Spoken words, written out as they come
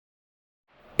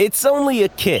It's only a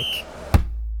kick,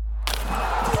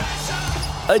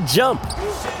 a jump,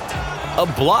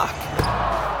 a block.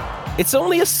 It's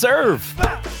only a serve.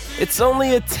 It's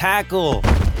only a tackle,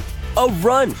 a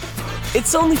run.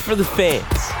 It's only for the fans.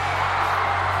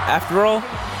 After all,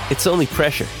 it's only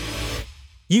pressure.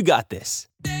 You got this.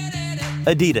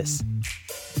 Adidas.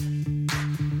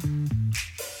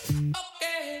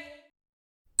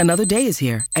 Another day is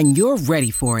here, and you're ready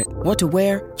for it. What to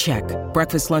wear? Check.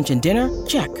 Breakfast, lunch, and dinner?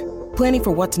 Check. Planning for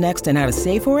what's next and how to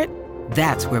save for it?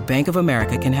 That's where Bank of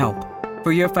America can help.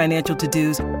 For your financial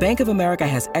to-dos, Bank of America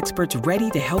has experts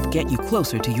ready to help get you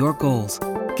closer to your goals.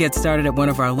 Get started at one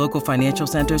of our local financial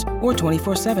centers or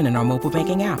 24/7 in our mobile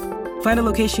banking app. Find a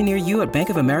location near you at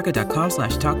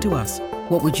bankofamerica.com/talktous.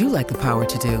 What would you like the power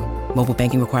to do? Mobile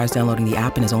banking requires downloading the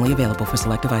app and is only available for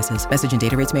select devices. Message and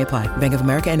data rates may apply. Bank of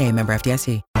America N.A., member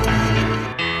FDIC.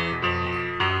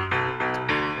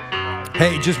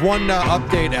 Hey, just one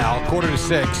update, Al.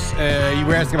 5:45. You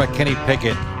were asking about Kenny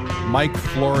Pickett. Mike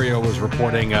Florio was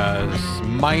reporting a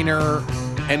minor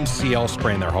MCL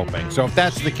sprain, they're hoping. So if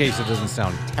that's the case, it doesn't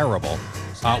sound terrible.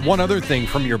 One other thing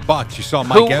from your Bucks, you saw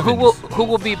Mike Evans. Who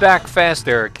will be back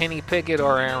faster, Kenny Pickett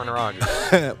or Aaron Rodgers?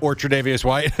 Or Tre'Davious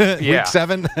White, Yeah. Week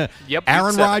 7. Yep, Aaron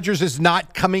week 7. Rodgers is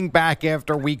not coming back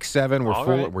after Week 7. All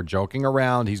right. We're joking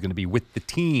around. He's going to be with the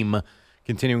team,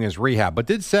 continuing his rehab. But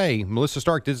Melissa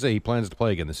Stark did say he plans to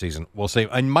play again this season. We'll say.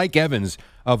 And Mike Evans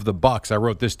of the Bucks, I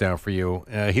wrote this down for you.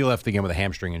 He left the game with a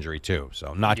hamstring injury too.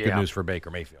 So not good news for Baker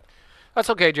Mayfield.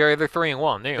 That's okay, Jerry. They're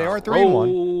 3-1. They are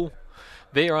 3-1.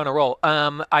 They are on a roll.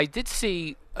 I did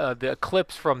see the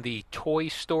clips from the Toy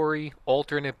Story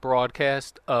alternate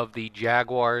broadcast of the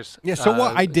Jaguars. Yeah, so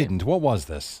what? I didn't. What was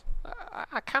this?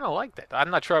 I kind of liked it. I'm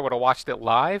not sure I would have watched it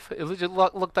live. It just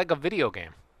looked like a video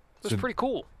game. It was pretty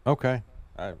cool. Okay.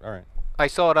 All right. I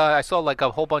saw it. I saw like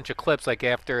a whole bunch of clips. Like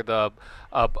after the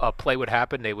a play would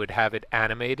happen, they would have it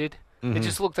animated. Mm-hmm. It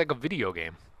just looked like a video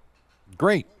game.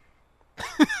 Great.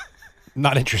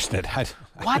 Not interested.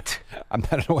 What? I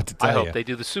don't know what to tell I you. hope they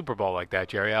do the Super Bowl like that,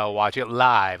 Jerry. I'll watch it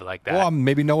live like that. Well,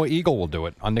 maybe Noah Eagle will do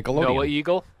it on Nickelodeon. Noah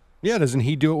Eagle? Yeah, doesn't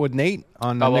he do it with Nate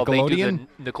on Well, Nickelodeon? they do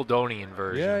the Nickelodeon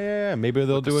version. Yeah. Maybe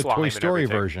they'll with the do a slime Toy and Story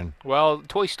everything. version. Well,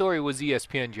 Toy Story was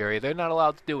ESPN, Jerry. They're not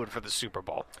allowed to do it for the Super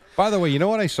Bowl. By the way, you know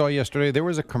what I saw yesterday? There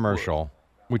was a commercial,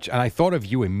 and I thought of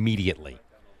you immediately.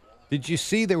 Did you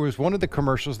see there was one of the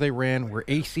commercials they ran where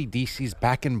AC/DC's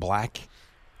Back in Black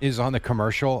is on the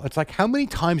commercial? It's like, how many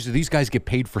times do these guys get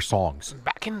paid for songs?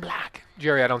 Back in Black.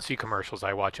 Jerry, I don't see commercials.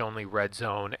 I watch only Red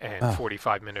Zone and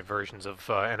 45-minute versions of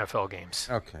NFL games.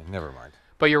 Okay, never mind.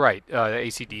 But you're right.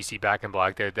 AC/DC Back in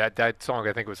Black. That song,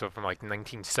 I think, was from like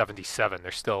 1977.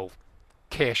 They're still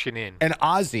cashing in. And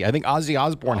Ozzy. I think Ozzy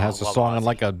Osbourne has a love song on Ozzy.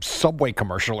 like a Subway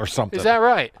commercial or something. Is that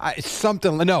right?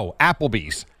 No,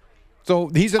 Applebee's. So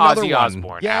he's another Ozzy one.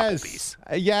 Osbourne, Yes. Applebee's.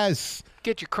 Yes.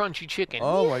 Get your crunchy chicken.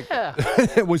 Oh, my yeah.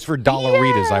 It was for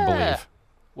Dollaritas, I Yeah. believe.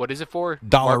 What is it for?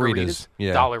 Dollaritas. Margaritas?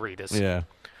 Yeah. Dollaritas. Yeah.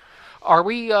 Are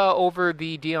we over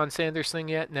the Deion Sanders thing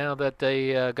yet? Now that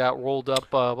they got rolled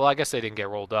up? Well, I guess they didn't get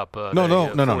rolled up. No.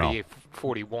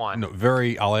 48-41.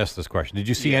 No, I'll ask this question. Did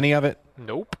you see any of it?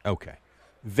 Nope. Okay.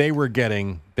 They were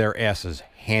getting their asses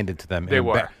handed to them. They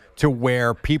were. To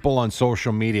where people on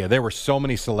social media, there were so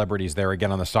many celebrities there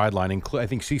again on the sideline. I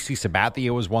think CC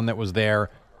Sabathia was one that was there.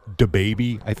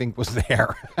 DaBaby, I think, was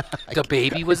there. The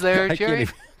baby was there, I Jerry?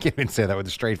 can't even say that with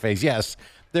a straight face. Yes,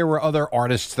 there were other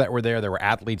artists that were there. There were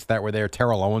athletes that were there.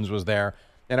 Terrell Owens was there.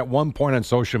 And at one point on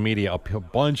social media, a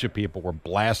bunch of people were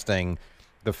blasting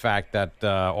the fact that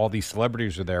all these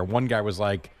celebrities were there. One guy was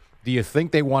like, do you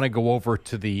think they want to go over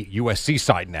to the USC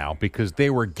side now? Because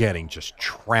they were getting just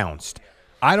trounced.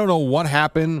 I don't know what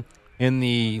happened in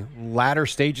the latter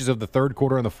stages of the third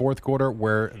quarter and the fourth quarter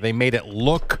where they made it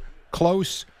look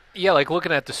close. Yeah, like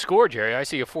looking at the score, Jerry, I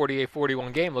see a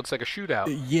 48-41 game. Looks like a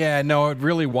shootout. Yeah, no, it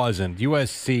really wasn't.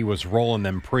 USC was rolling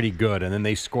them pretty good, and then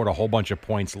they scored a whole bunch of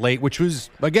points late, which was,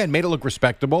 again, made it look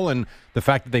respectable, and the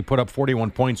fact that they put up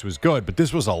 41 points was good, but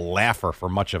this was a laugher for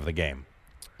much of the game.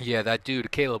 Yeah, that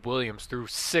dude, Caleb Williams, threw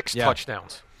 6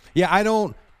 touchdowns. Yeah,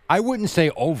 I wouldn't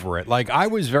say over it. Like,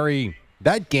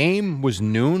 that game was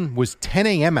 10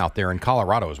 a.m. out there in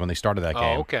Colorado is when they started that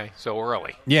game. Oh, okay, so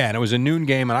early. Yeah, and it was a noon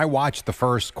game, and I watched the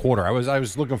first quarter. I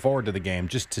was looking forward to the game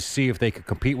just to see if they could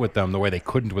compete with them the way they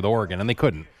couldn't with Oregon, and they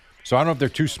couldn't. So I don't know if they're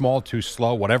too small, too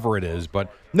slow, whatever it is.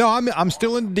 But, no, I'm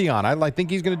still in Deion. I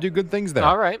think he's going to do good things there.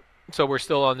 All right, so we're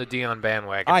still on the Deion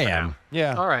bandwagon. I for am, now.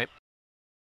 yeah. All right.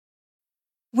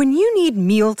 When you need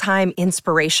mealtime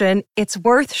inspiration, it's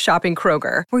worth shopping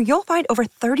Kroger, where you'll find over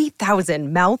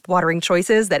 30,000 mouth-watering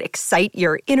choices that excite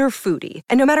your inner foodie.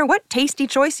 And no matter what tasty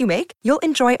choice you make, you'll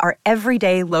enjoy our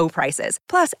everyday low prices,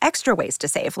 plus extra ways to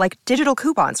save, like digital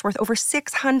coupons worth over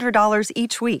 $600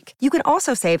 each week. You can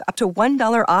also save up to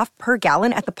 $1 off per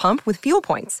gallon at the pump with fuel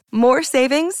points. More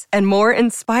savings and more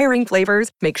inspiring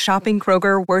flavors make shopping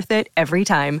Kroger worth it every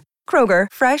time. Kroger,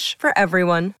 fresh for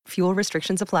everyone. Fuel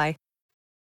restrictions apply.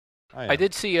 I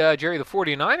did see, Jerry, the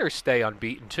 49ers stay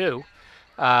unbeaten, too.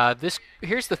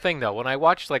 Here's the thing, though. When I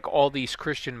watched, like, all these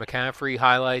Christian McCaffrey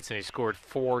highlights and he scored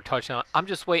 4 touchdowns, I'm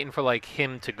just waiting for, like,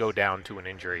 him to go down to an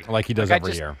injury. Like he does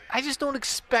every year. I just don't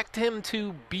expect him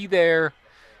to be there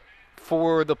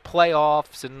for the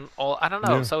playoffs and all. I don't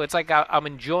know. Yeah. So it's like I'm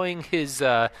enjoying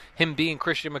him being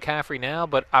Christian McCaffrey now,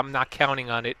 but I'm not counting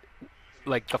on it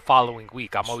like the following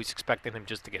week. I'm always expecting him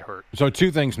just to get hurt. So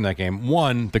 2 things from that game.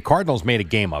 1, the Cardinals made a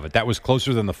game of it. That was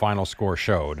closer than the final score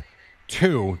showed.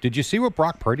 2, did you see what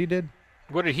Brock Purdy did?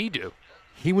 What did he do?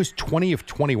 He was 20 of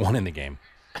 21 in the game.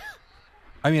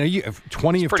 I mean, are you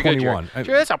 20 of 21? Good,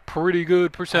 that's a pretty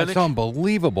good percentage. That's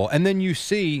unbelievable. And then you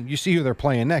see who they're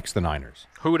playing next, the Niners.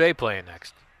 Who are they playing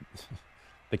next?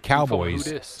 The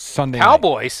Cowboys Sunday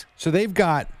Cowboys? Night. So they've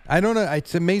got, I don't know,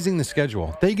 it's amazing the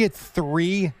schedule. They get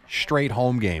 3 straight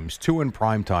home games, 2 in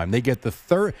prime time. They get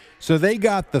so they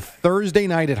got the Thursday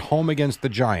night at home against the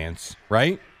Giants,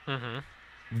 right? Mm-hmm.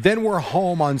 Then we're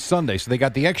home on Sunday. So they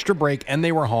got the extra break and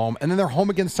they were home, and then they're home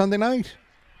against Sunday night.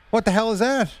 What the hell is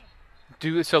that?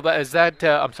 I'm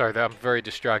sorry, I'm very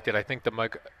distracted. I think the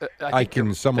mic.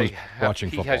 Someone's watching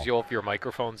football. He has all of your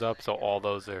microphones up, so all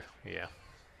those are, yeah.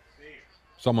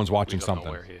 Someone's watching something.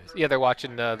 Where he is. Yeah, they're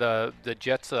watching the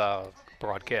Jets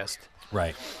broadcast.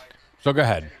 Right. So go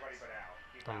ahead.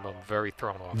 I'm very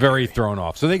thrown off. Very thrown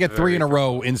off. So they get 3 in a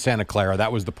row in Santa Clara.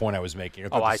 That was the point I was making.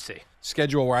 I see.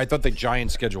 Schedule where I thought the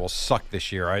Giants' schedule sucked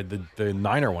this year. The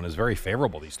Niner one is very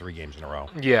favorable. These 3 games in a row.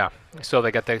 Yeah. So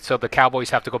the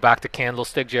Cowboys have to go back to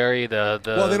Candlestick, Jerry. Well,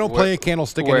 they don't play at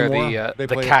Candlestick anymore.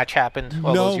 The catch happened.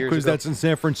 All those years because ago. That's in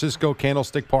San Francisco,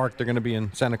 Candlestick Park. They're going to be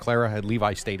in Santa Clara at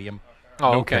Levi Stadium.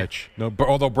 Oh, no okay. catch. No,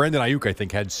 although Brandon Ayuk, I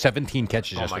think, had 17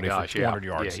 catches yesterday for 200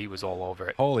 yards. Yeah, he was all over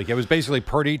it. It was basically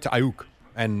Purdy to Ayuk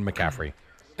and McCaffrey.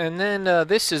 And then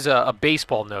this is a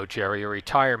baseball note, Jerry, a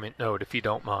retirement note, if you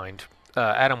don't mind.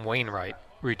 Adam Wainwright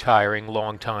retiring,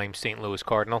 longtime St. Louis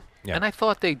Cardinal. Yeah. And I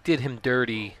thought they did him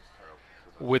dirty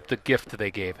with the gift they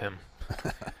gave him.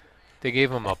 They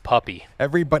gave him a puppy.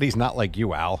 Everybody's not like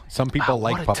you, Al. Some people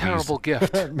like puppies. What a terrible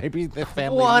gift. Maybe the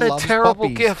family What loves a terrible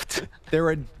puppies. gift. They're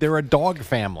a dog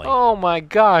family. Oh, my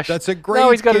gosh. That's a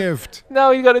great gift. Now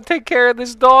you got to take care of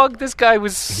this dog. This guy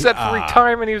was set for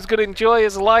retirement. He was going to enjoy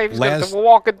his life. He's going to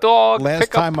walk a dog, Last pick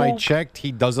time up poop. I checked,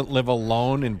 he doesn't live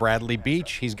alone in Bradley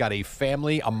Beach. He's got a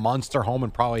family, a monster home,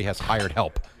 and probably has hired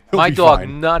help. My dog,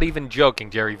 not even joking,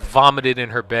 Jerry, vomited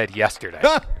in her bed yesterday.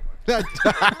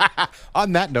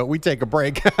 On that note, we take a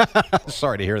break.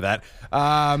 Sorry to hear that.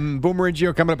 Boomer and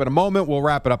Gio coming up in a moment. We'll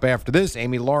wrap it up after this.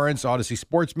 Amy Lawrence, Odyssey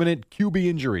Sports Minute, QB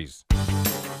injuries.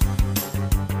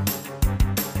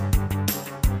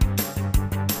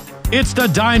 It's the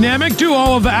dynamic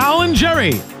duo of Al and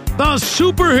Jerry, the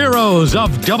superheroes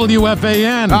of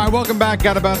WFAN. All right, welcome back.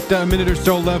 Got about a minute or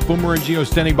so left. Boomer and Gio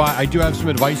standing by. I do have some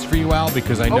advice for you, Al,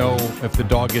 because I know if the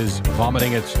dog is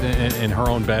vomiting in her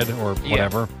own bed or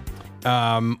whatever.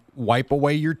 Wipe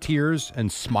away your tears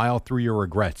and smile through your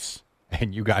regrets,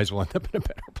 and you guys will end up in a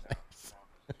better place.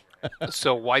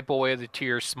 So wipe away the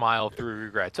tears, smile through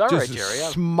regrets. All right, Jerry.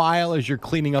 Smile as you're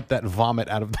cleaning up that vomit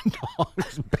out of the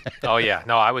dog's bed. Oh, yeah.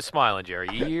 No, I was smiling, Jerry.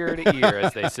 Ear to ear,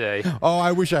 as they say. Oh,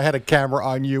 I wish I had a camera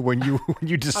on you when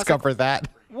you discover that.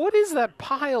 What is that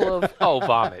pile of...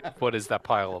 vomit. What is that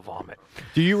pile of vomit?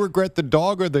 Do you regret the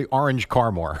dog or the orange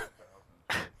car more?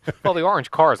 Well, the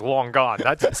orange car is long gone.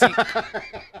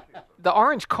 The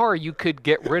orange car you could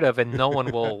get rid of and no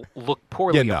one will look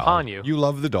poorly upon you. You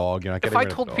love the dog. You're not if I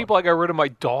told people I got rid of my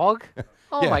dog,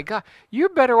 my God, you're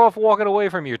better off walking away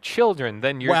from your children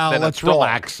than your. Well, let's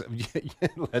relax.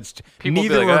 People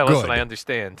neither be like, are good. Listen, I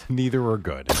understand. Neither are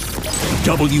good.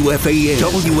 WFAN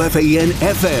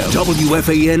FM,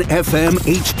 WFAN FM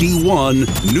HD1,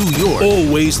 New York.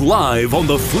 Always live on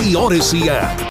the free Odyssey app.